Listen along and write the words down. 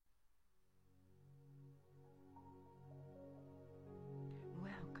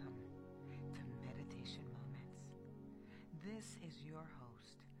This is your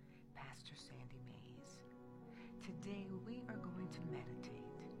host, Pastor Sandy Mays. Today we are going to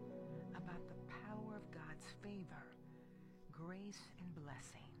meditate about the power of God's favor, grace, and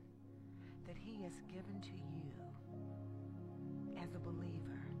blessing that He has given to you as a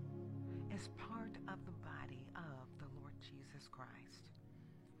believer, as part of the body of the Lord Jesus Christ.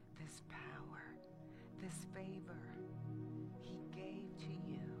 This power, this favor He gave to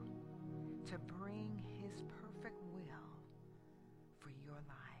you to bring His perfect will for your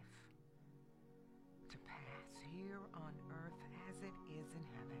life to pass here on earth as it is in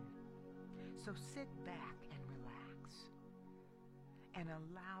heaven. So sit back and relax and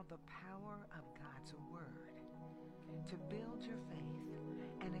allow the power of God's Word to build your faith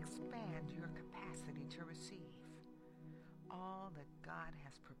and expand your capacity to receive all that God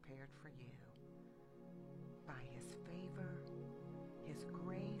has prepared for you by His favor, His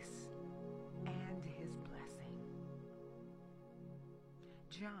grace, and His blessing.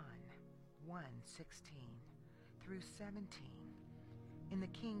 John 1:16 through 17 in the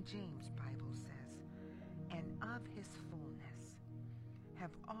King James Bible says, "And of His fullness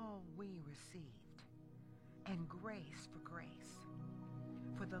have all we received, and grace for grace.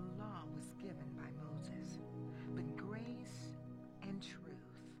 For the law was given by Moses, but grace and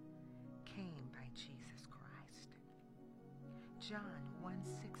truth came by Jesus Christ." John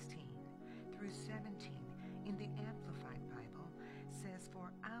 1:16 through 17 in the Amplified Bible says,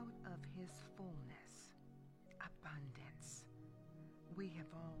 "For out of His fullness, abundance, we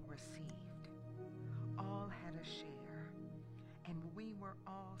have all received, all had a share, and we were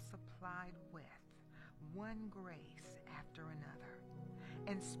all supplied with one grace after another,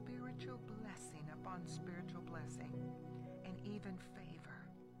 and spiritual blessing upon spiritual blessing, and even favor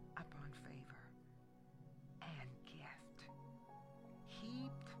upon favor, and gift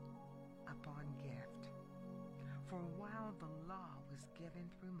heaped upon gift. For while the law was given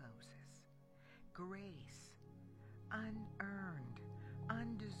through Moses, grace, unearned,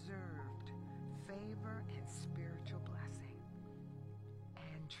 undeserved favor and spiritual blessing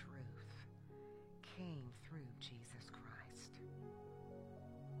and truth came through Jesus Christ."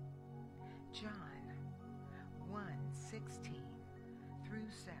 John 1:16 through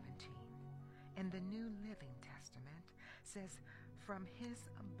 17 in the New Living Testament says, "From His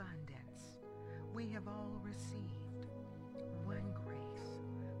abundance we have all received one grace,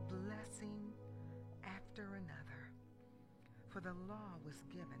 blessing after another. For the law was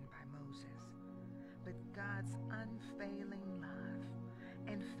given by Moses, but God's unfailing love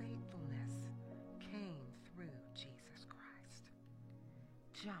and faithfulness came through Jesus Christ."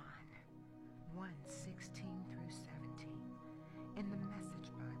 John 1:16 through 17 in the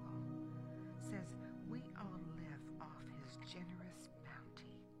Message Bible says, "We all live off His generous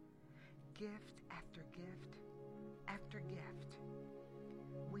bounty, gift after gift after gift."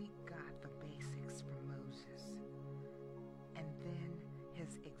 We got the basics from Moses, and then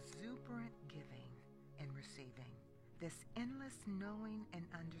His exuberant giving and receiving, this endless knowing and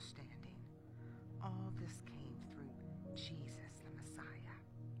understanding. All this came through Jesus the Messiah.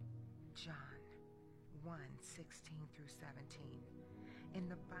 John 1:16 through 17 in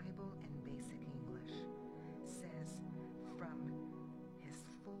the Bible in Basic English says, "From His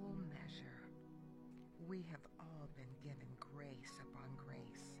full measure we have all been given grace upon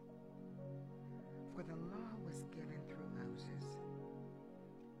grace. For the law was given through Moses.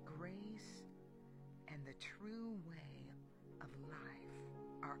 Grace and the true way of life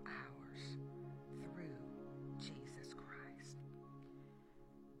are ours through Jesus Christ."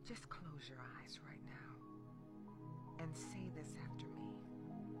 Just close your eyes right now and say this after me.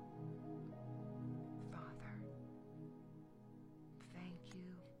 Father, thank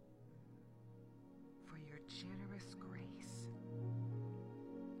you for your generous grace,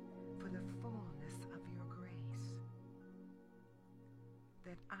 for the fullness of your grace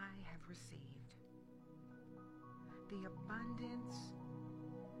that I have received, the abundance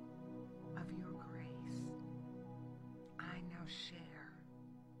of your grace I now share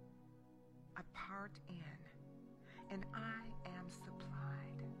a part in, and I am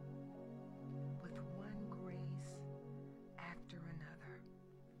supplied with one grace after another.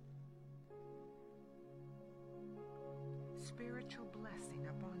 Spiritual blessing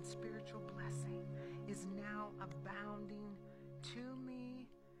upon spiritual blessing is now abounding to me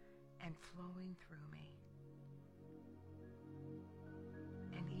and flowing through me,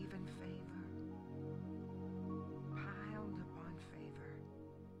 and even favor, piled upon favor.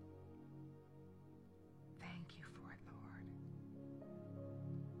 Thank you for it, Lord.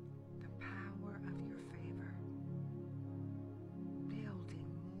 The power of your favor, building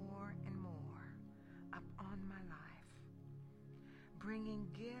more and more upon my life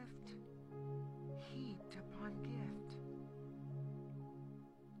gift heaped upon gift.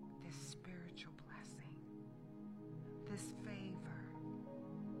 This spiritual blessing, this favor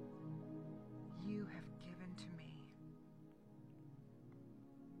you have given to me,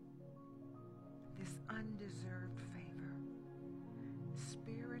 this undeserved favor,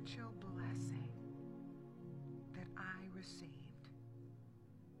 spiritual blessing that I received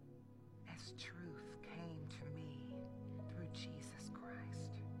as truth came to me through Jesus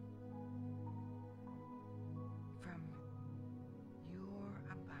Christ. From your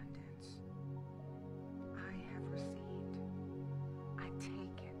abundance, I have received. I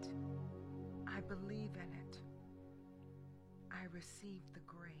take it. I believe in it. I receive the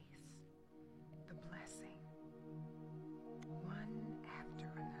grace, the blessing, one after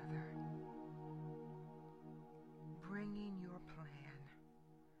another, bringing your plan,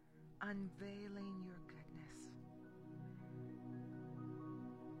 unveiling your goodness,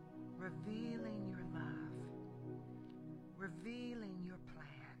 revealing your love, revealing your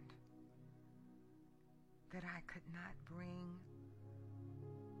plan that I could not bring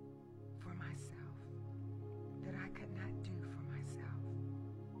for myself, that I could not do for myself.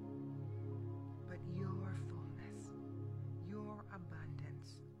 But your fullness, your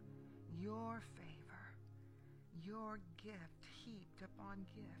abundance, your favor, your gift heaped upon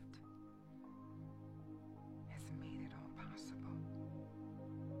gift has made it all possible.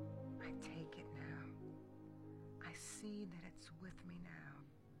 I take it now. I see that it's with me now.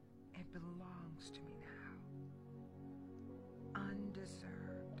 It belongs to me now.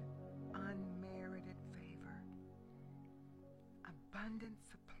 Undeserved, unmerited favor, abundant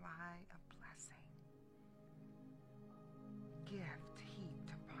supply of blessing, gift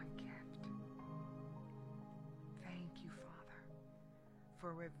heaped upon gift. Thank you, Father,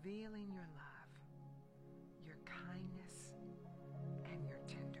 for revealing your love, your kindness, and your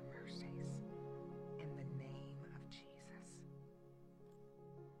tender mercies in the name of Jesus.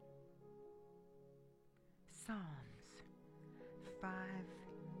 Psalms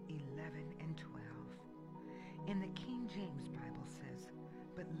 5:11 and 12. In the King James Bible says,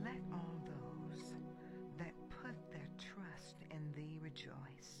 "But let all those that put their trust in thee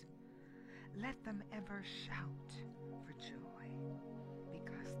rejoice. Let them ever shout for joy,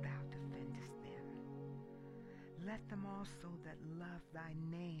 because thou defendest them. Let them also that love thy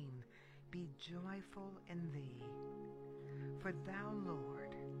name be joyful in thee. For thou,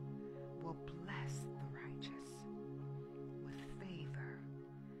 Lord, will bless the righteous. With favor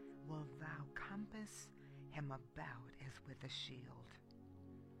will thou compass him about as with a shield."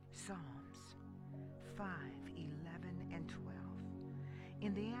 Psalms 5:11 and 12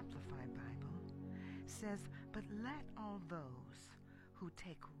 in the Amplified Bible says, "But let all those who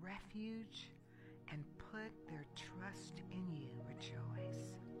take refuge and put their trust in you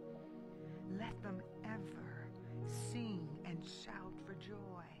rejoice. Let them ever sing and shout for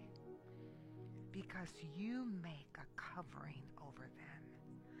joy, because you make a covering over them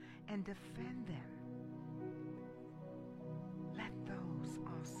and defend them. Let those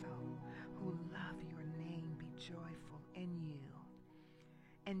also who love your name be joyful in you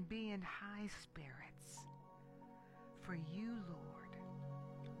and be in high spirits. For you, Lord,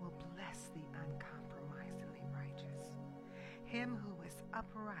 will bless the uncompromisingly righteous, him who is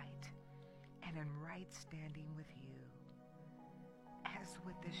upright and in right standing with you. As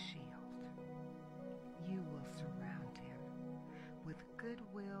with a shield, you will surround him with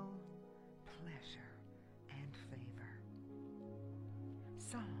goodwill, pleasure, and favor."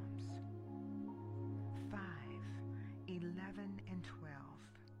 Psalms 5:11 and 12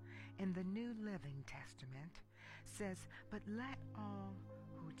 in the New Living Testament says, "But let all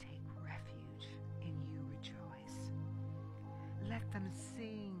who take refuge in you rejoice. Let them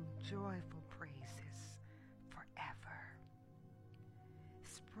sing joyful praises forever.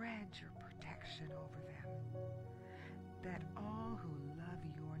 Spread your protection over them, that all who love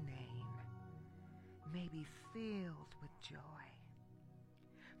your name may be filled with joy.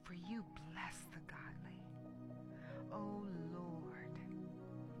 For you bless the godly. O Lord,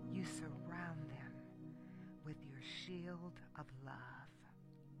 you surround them with your shield of love."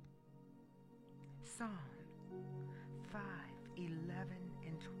 Psalm 5:11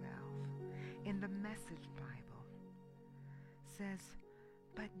 and 12 in the Message Bible says,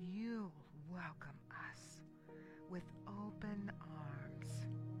 "But you'll welcome us with open arms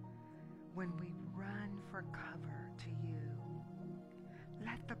when we run for cover to you.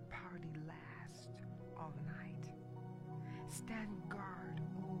 Let the party last all night. Stand guard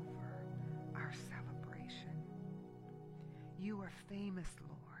over our celebration. You are famous,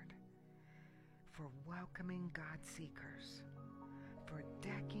 Lord, for welcoming God seekers, for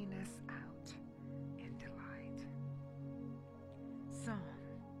decking us out in delight. Psalm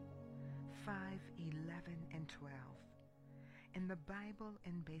 5:11 and 12 in the Bible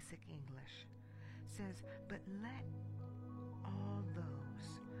in Basic English says, "But let all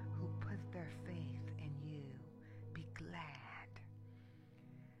those who put their faith in you be glad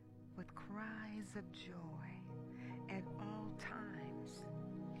with cries of joy at all times,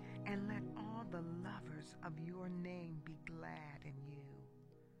 and let all the lovers of your name be glad in you.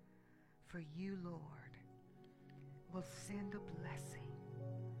 For you, Lord, will send a blessing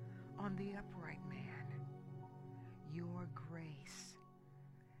on the upright man. Your grace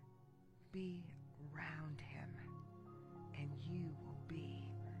be round him, and you will be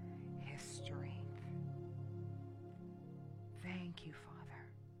his strength." Thank you, Father.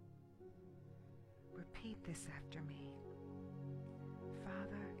 Repeat this after me.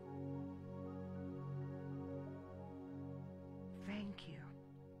 Father, thank you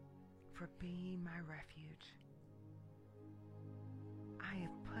for being my refuge. I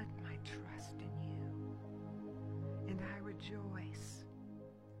have put my trust in you, and I rejoice.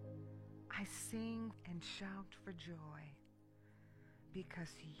 I sing and shout for joy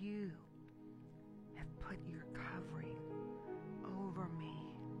because you have put your covering over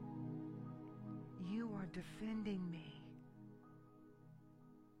me. You are defending me.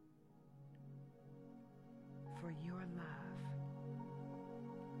 For your love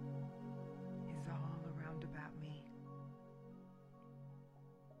is all around about me.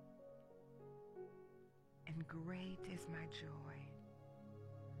 And great is my joy.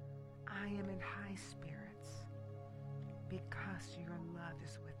 I am in high spirits because your love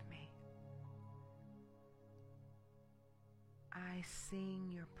is with me. I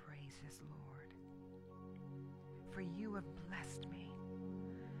sing your praises, Lord, for you have blessed me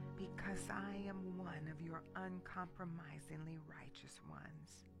because I am one of your uncompromisingly righteous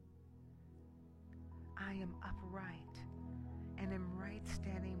ones. I am upright and am right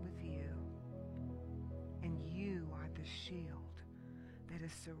standing with you, and you are the shield that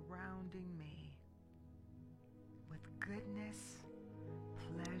is surrounding me with goodness,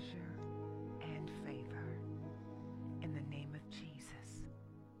 pleasure, and favor in the name of Jesus.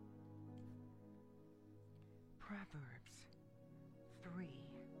 Proverbs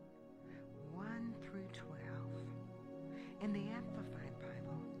 3:1 through 12 in the Amplified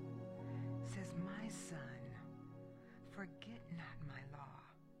Bible says, "My son, forget not my law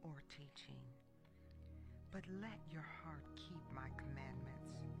or teaching, but let your heart keep my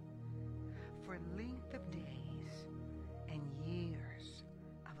commandments. For length of days and years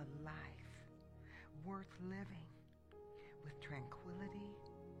of a life worth living, with tranquility,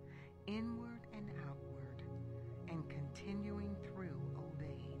 inward and outward, and continuing through old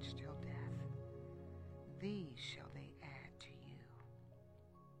age till death, these shall they add to you.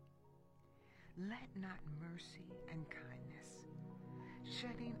 Let not mercy and kindness,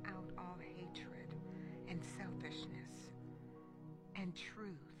 shutting out all hatred and selfishness, and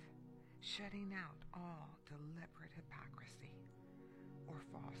truth, shutting out all deliberate hypocrisy or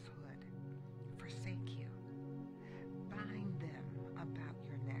falsehood, forsake you. Bind them about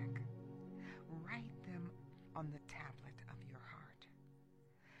your neck. Write them on the tablet of your heart.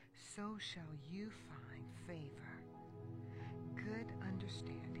 So shall you find favor, good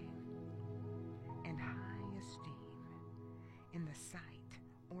understanding, and high esteem in the sight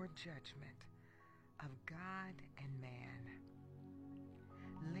or judgment of God and man.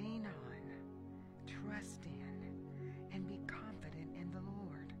 Lean on, trust in, and be confident in the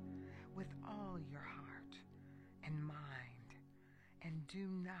Lord with all your heart and mind, and do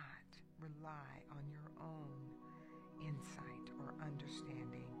not rely on your own insight or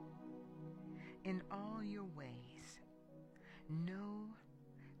understanding. In all your ways, know,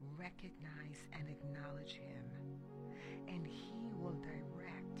 recognize, and acknowledge him, and he will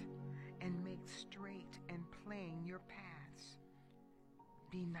direct and make straight and plain your paths.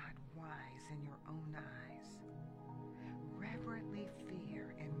 Be not wise in your own eyes. Reverently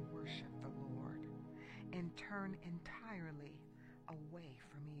fear and worship the Lord, and turn entirely away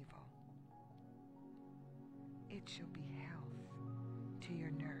from evil. It shall be health to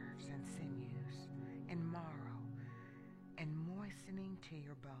your nerves and sinews, and marrow, and moistening to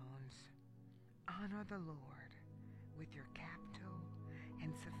your bones. Honor the Lord with your capital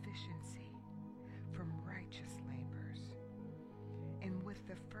and sufficiency from righteous labors, and with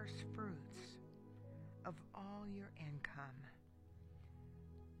the first fruits of all your income.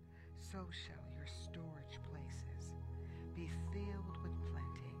 So shall your storage places be filled with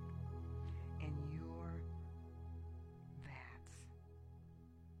plenty, and your vats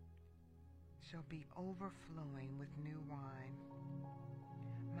shall be overflowing with new wine.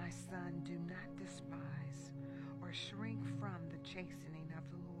 My son, do not despise or shrink from the chastening of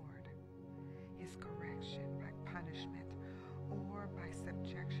the Lord, his correction by punishment or by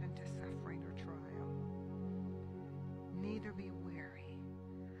subjection to suffering or trial. Neither be weary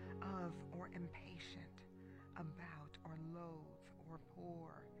of or impatient about or loath or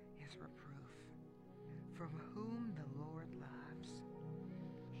poor his reproof. For whom the Lord loves,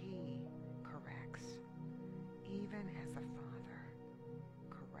 he corrects, even as a father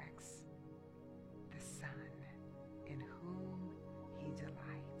corrects the son in whom he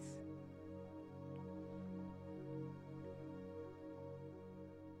delights.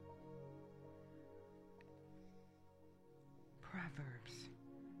 Proverbs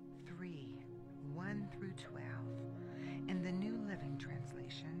 3:1-12 in the New Living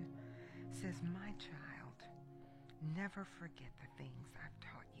Translation says, "My child, never forget the things I've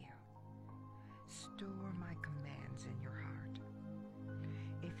taught you. Store my commands in your heart.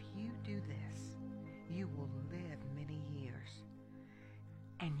 If you do this, you will live many years,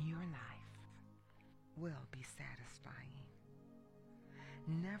 and your life will be satisfying.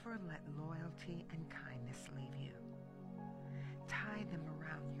 Never let loyalty and kindness leave you. Tie them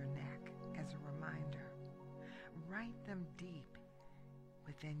around your neck as a reminder. Write them deep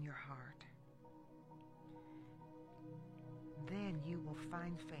within your heart. Then you will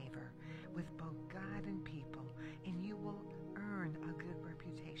find favor with both God and people, and you will earn a good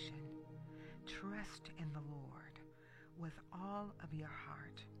reputation. Trust in the Lord with all of your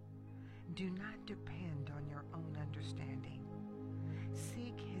heart. Do not depend on your own understanding.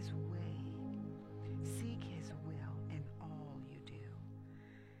 Seek his way. Seek his will in all you do,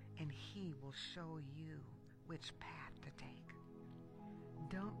 and he will show you which path to take.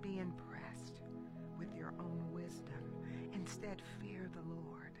 Don't be impressed with your own wisdom. Instead, fear the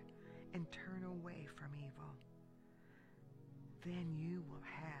Lord and turn away from evil. Then you will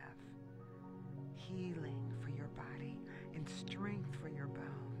have healing for your body and strength for your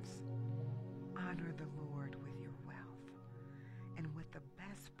bones. Honor the Lord with your wealth and with the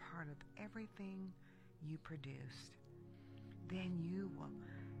best part of everything you produced. Then you will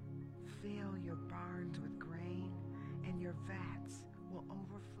fill your barns with grain, and your vats will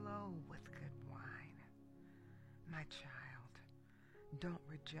overflow with good wine. My child, don't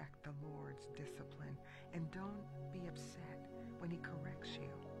reject the Lord's discipline, and don't be upset when he corrects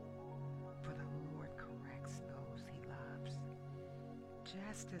you, for the Lord corrects those he loves,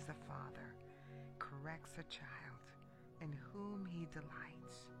 just as a father corrects a child in whom he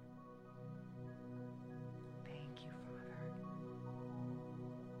delights. Thank you, Father.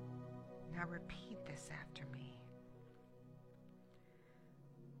 Now repeat this after me.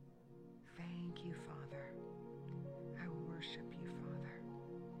 Thank you, Father. I worship you, Father.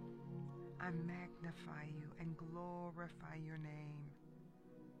 I magnify you and glorify your name.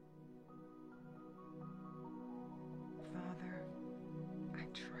 Father, I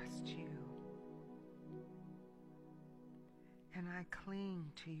trust you, and I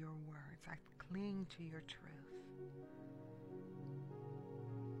cling to your words. I cling to your truth.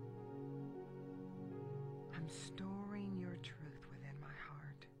 I'm storing your truth within my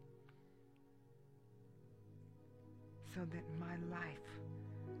heart so that my life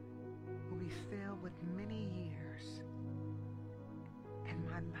will be filled with many years, and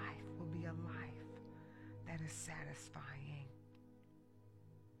my life will be a life that is satisfying.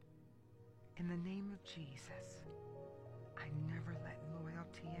 In the name of Jesus, I never let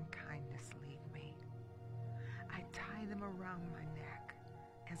loyalty and kindness leave me. I tie them around my neck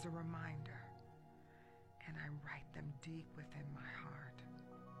as a reminder, and I write them deep within my heart.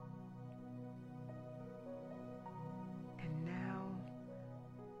 And now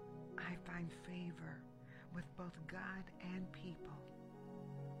I find favor with both God and people,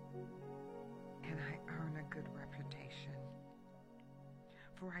 and I earn a good reputation.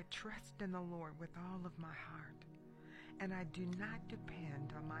 For I trust in the Lord with all of my heart, and I do not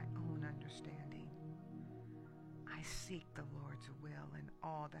depend on my own understanding. I seek the Lord's will in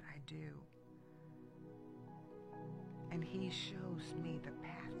all that I do, and he shows me the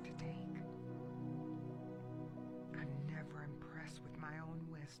path to take. I'm never impressed with my own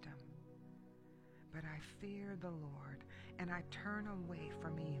wisdom, but I fear the Lord, and I turn away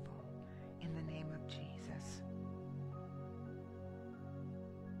from evil in the name of Jesus.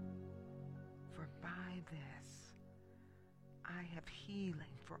 For by this I have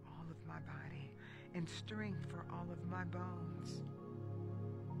healing for all of my body and strength for all of my bones.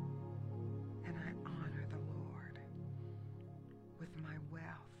 And I honor the Lord with my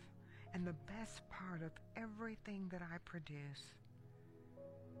wealth and the best part of everything that I produce.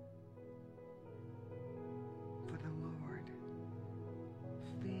 For the Lord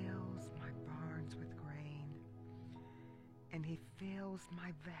fills fills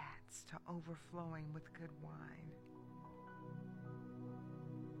my vats to overflowing with good wine.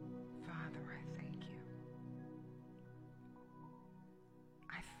 Father, I thank you.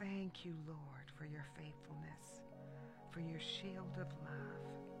 I thank you, Lord, for your faithfulness, for your shield of love.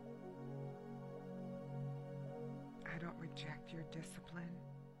 I don't reject your discipline,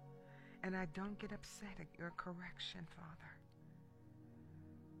 and I don't get upset at your correction, Father.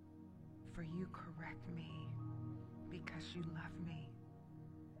 For you correct me because you love me,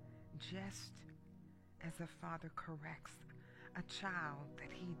 just as a father corrects a child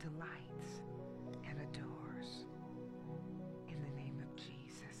that he delights and adores. In the name of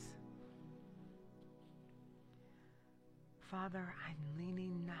Jesus. Father, I'm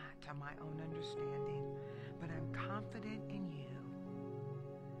leaning not on my own understanding, but I'm confident in you.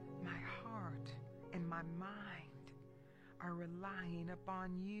 My heart and my mind are relying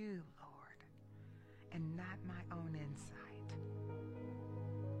upon you, Lord, and not my own insight.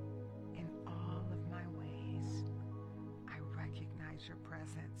 In all of my ways, I recognize your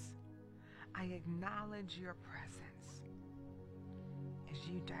presence. I acknowledge your presence as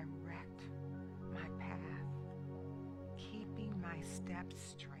you direct my path, keeping my steps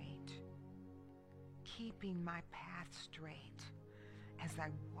straight, keeping my path straight as I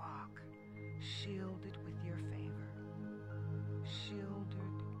walk shielded with your favor,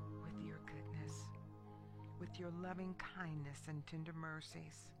 shielded with your goodness, with your loving kindness and tender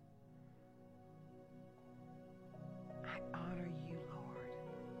mercies. I honor you,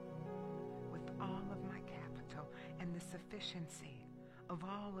 Lord, with all of my capital and the sufficiency of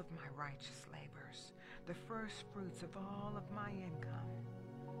all of my righteous labors, the first fruits of all of my income.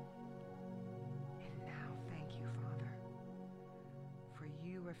 And now thank you, Father, for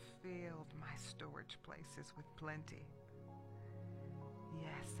you have filled my storage places with plenty.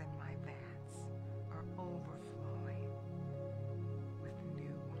 Yes, and my vats are overflowing with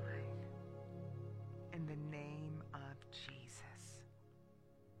new wine. In the name of Jesus.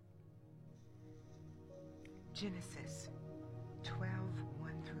 Genesis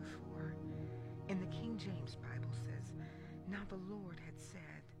 12:1 through 4. In the King James Bible says, Now the Lord had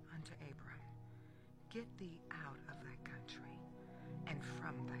said unto Abram, Get thee out of thy country, and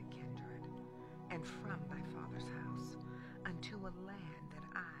from thy kindred, and from thy father's house, unto a land that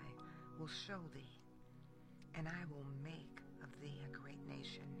I will show thee, and I will make of thee a great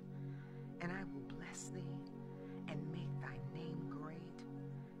nation, and I will bless thee, and make thy name great,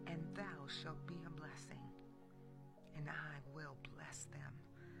 and thou shalt be a blessing. And I will bless them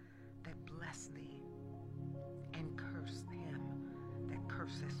that bless thee, and curse him that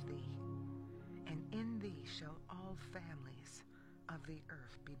curseth thee. And in thee shall all families of the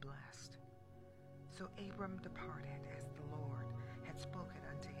earth be blessed. So Abram departed as the Lord had spoken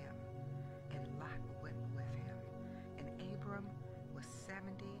unto him, and Lot went with him. And Abram was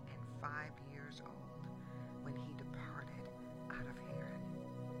 75 years old when he departed out of Haran.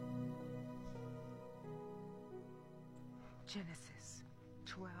 Genesis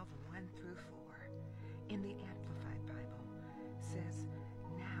 12:1 through 4 in the Amplified Bible says,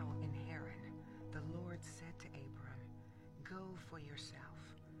 Now in Haran the Lord said to Abram, Go for yourself,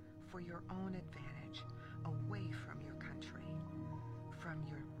 for your own advantage, away from your country, from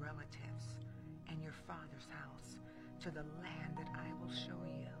your relatives and your father's house, to the land that I will show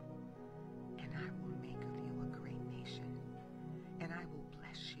you. And I will make of you a great nation, and I will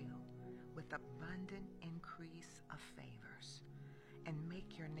bless you with abundant increase of favors, and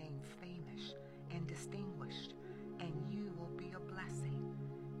make your name famous and distinguished, and you will be a blessing,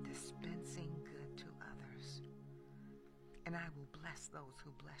 dispensing good to others. And I will bless those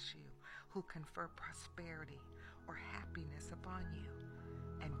who bless you, who confer prosperity or happiness upon you,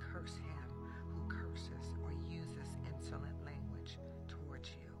 and curse him who curses or uses insolent language towards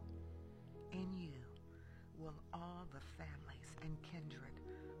you. In you will all the families and kindred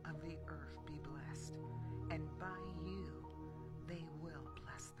of the earth be blessed, and by you they will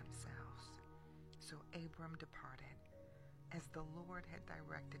bless themselves. So Abram departed as the Lord had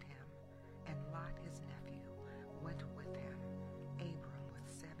directed him, and Lot his nephew went with him. Abram was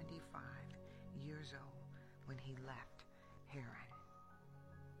 75 years old when he left Haran.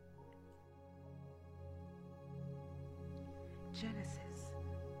 Genesis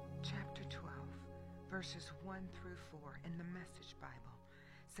chapter 12, verses 1 through 4 in the Message Bible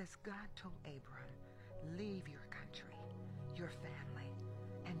says, God told Abram, Leave your country, your family,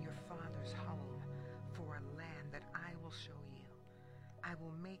 and your father's home for a land that I will show you. I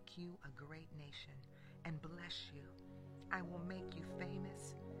will make you a great nation and bless you. I will make you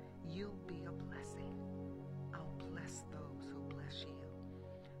famous. You'll be a blessing. I'll bless those who bless you.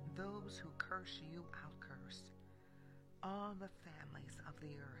 Those who curse you, I'll curse. All the families of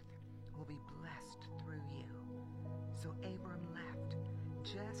the earth will be blessed through you. So Abram left,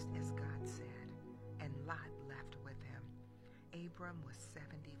 just as God said, and Lot left with him. Abram was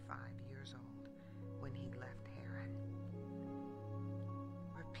 75 years old when he left Haran.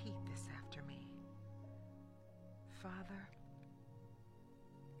 Repeat this after me. Father,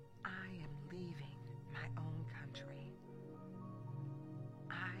 I am leaving my own country.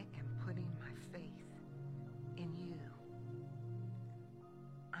 I am putting my faith in you.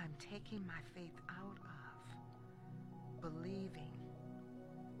 I'm taking my faith out of believing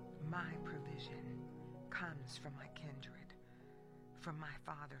my provision comes from my kindred, from my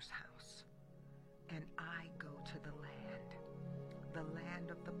Father's house, and I go to the land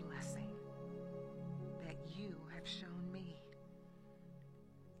of the blessing that you have shown me.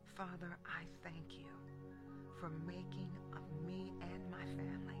 Father, I thank you for making of me and my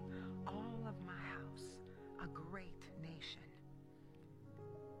family, all of my house, a great nation.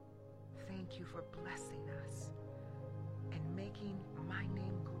 Thank you for blessing us and making my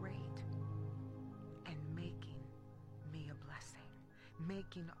name great and making me a blessing,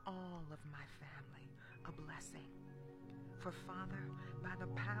 making all of my family a blessing. For Father, by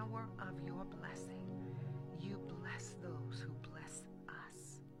the power of your blessing, you bless those who bless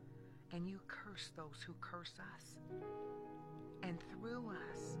us, and you curse those who curse us. And through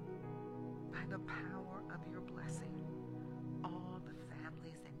us, by the power of your blessing, all the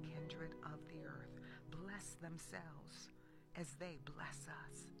families and kindred of the earth bless themselves as they bless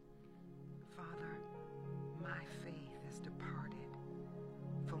us. Father, my faith has departed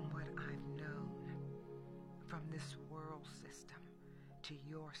from what I've known, from this world system to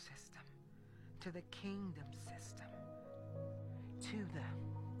your system, to the kingdom system, to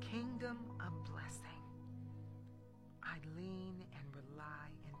the kingdom of blessing. I lean and rely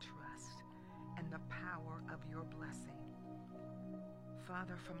and trust in the power of your blessing.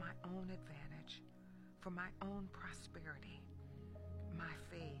 Father, for my own advantage, for my own prosperity, my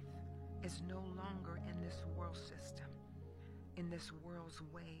faith is no longer in this world system, in this world's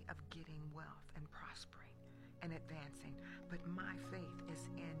way of getting wealth and prospering and advancing, but my faith is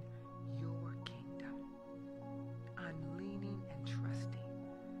in your kingdom. I'm leaning and trusting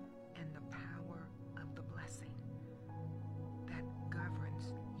in the power of the blessing that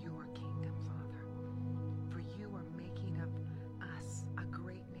governs your kingdom, Father. For you are making of us a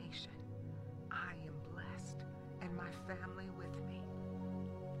great nation. I am blessed, and my family with me.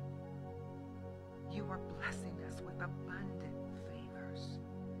 You are blessing us with abundant favors,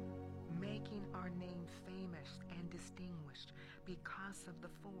 making our name famous and distinguished because of the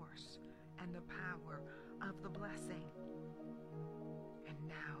force and the power of the blessing. And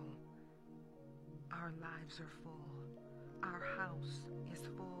now our lives are full, our house is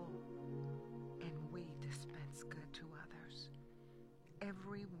full, and we dispense good to others.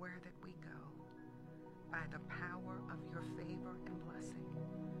 Everywhere that we go, by the power of your favor and blessing,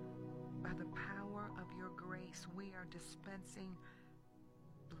 by the power of your grace, we are dispensing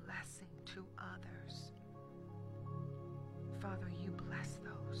blessing to others. Father, you bless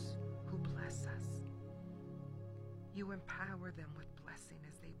those who bless us. You empower them with blessing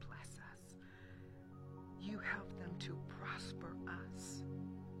as they bless us. You help them to prosper us,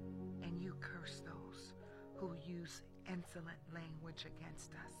 and you curse those who use insolent language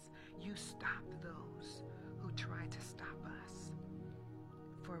against us. You stop those who try to stop us.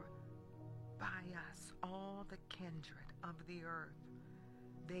 For by us, all the kindred of the earth,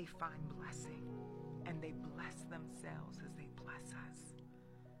 they find blessing, and they bless themselves as they bless us.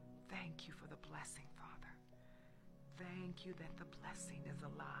 Thank you for the blessing, Father. Thank you that the blessing is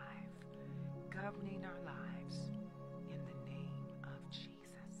alive, governing our lives in the